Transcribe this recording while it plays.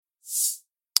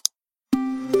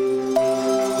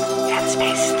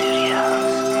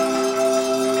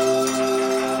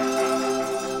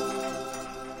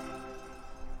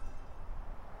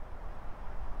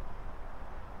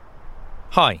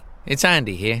Hi, it's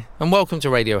Andy here, and welcome to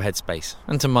Radio Headspace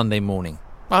and to Monday Morning.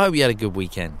 I hope you had a good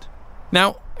weekend.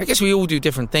 Now, I guess we all do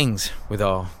different things with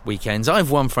our weekends. I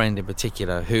have one friend in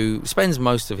particular who spends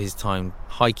most of his time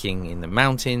hiking in the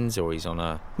mountains, or he's on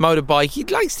a motorbike. He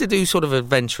likes to do sort of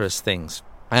adventurous things.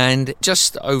 And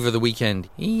just over the weekend,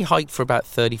 he hiked for about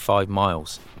 35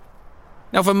 miles.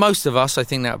 Now, for most of us, I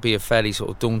think that would be a fairly sort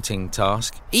of daunting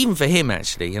task, even for him,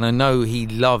 actually. And I know he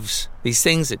loves these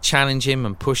things that challenge him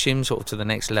and push him sort of to the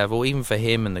next level, even for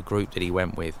him and the group that he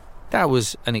went with. That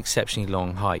was an exceptionally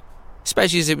long hike,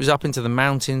 especially as it was up into the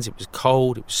mountains. It was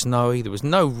cold, it was snowy. There was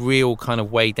no real kind of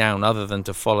way down other than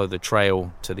to follow the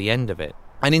trail to the end of it.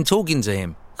 And in talking to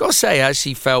him, I've got to say, I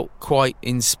actually felt quite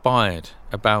inspired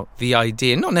about the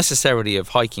idea, not necessarily of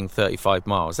hiking 35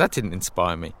 miles. That didn't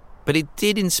inspire me. But it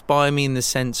did inspire me in the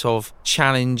sense of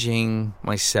challenging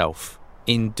myself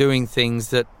in doing things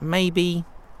that maybe,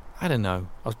 I don't know,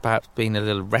 I was perhaps being a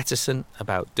little reticent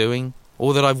about doing,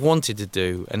 or that I've wanted to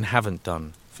do and haven't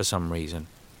done for some reason.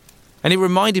 And it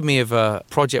reminded me of a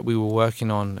project we were working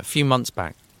on a few months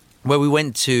back, where we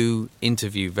went to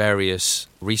interview various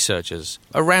researchers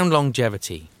around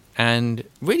longevity and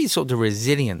really sort of the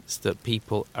resilience that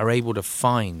people are able to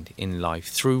find in life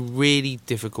through really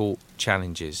difficult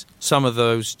challenges. Some of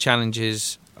those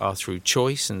challenges are through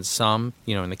choice, and some,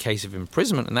 in the case of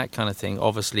imprisonment and that kind of thing,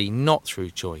 obviously not through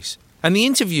choice. And the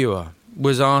interviewer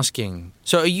was asking,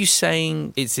 so are you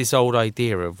saying it's this old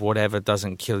idea of whatever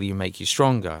doesn't kill you make you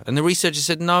stronger? And the researcher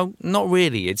said, no, not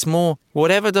really. It's more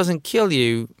whatever doesn't kill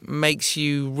you makes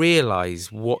you realize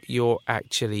what you're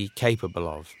actually capable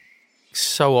of.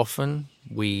 So often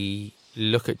we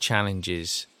look at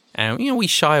challenges and, we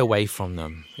shy away from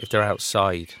them if they're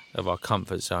outside of our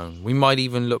comfort zone. We might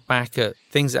even look back at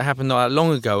things that happened not that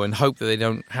long ago and hope that they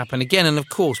don't happen again. And of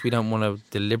course, we don't want to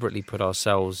deliberately put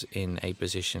ourselves in a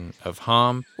position of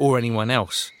harm, or anyone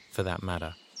else for that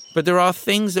matter. But there are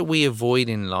things that we avoid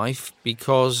in life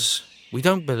because we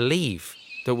don't believe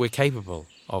that we're capable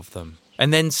of them.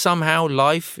 And then somehow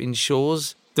life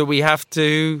ensures that we have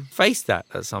to face that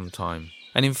at some time.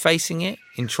 And in facing it,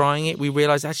 in trying it, we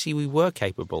realize actually we were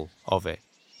capable of it.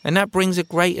 And that brings a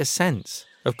greater sense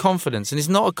of confidence. And it's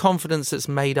not a confidence that's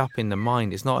made up in the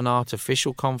mind. It's not an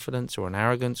artificial confidence or an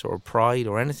arrogance or a pride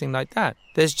or anything like that.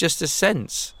 There's just a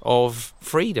sense of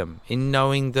freedom in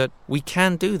knowing that we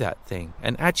can do that thing.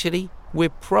 And actually, we're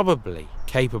probably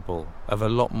capable of a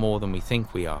lot more than we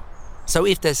think we are. So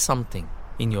if there's something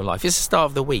in your life, it's the start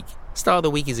of the week. Start of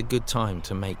the week is a good time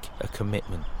to make a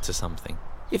commitment to something.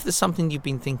 If there's something you've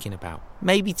been thinking about,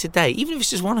 maybe today, even if it's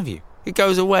just one of you, it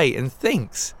goes away and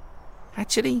thinks,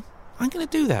 actually, I'm going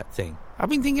to do that thing. I've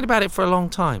been thinking about it for a long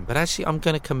time, but actually I'm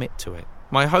going to commit to it.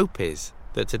 My hope is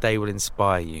that today will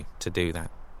inspire you to do that.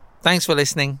 Thanks for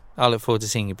listening. I look forward to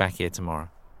seeing you back here tomorrow.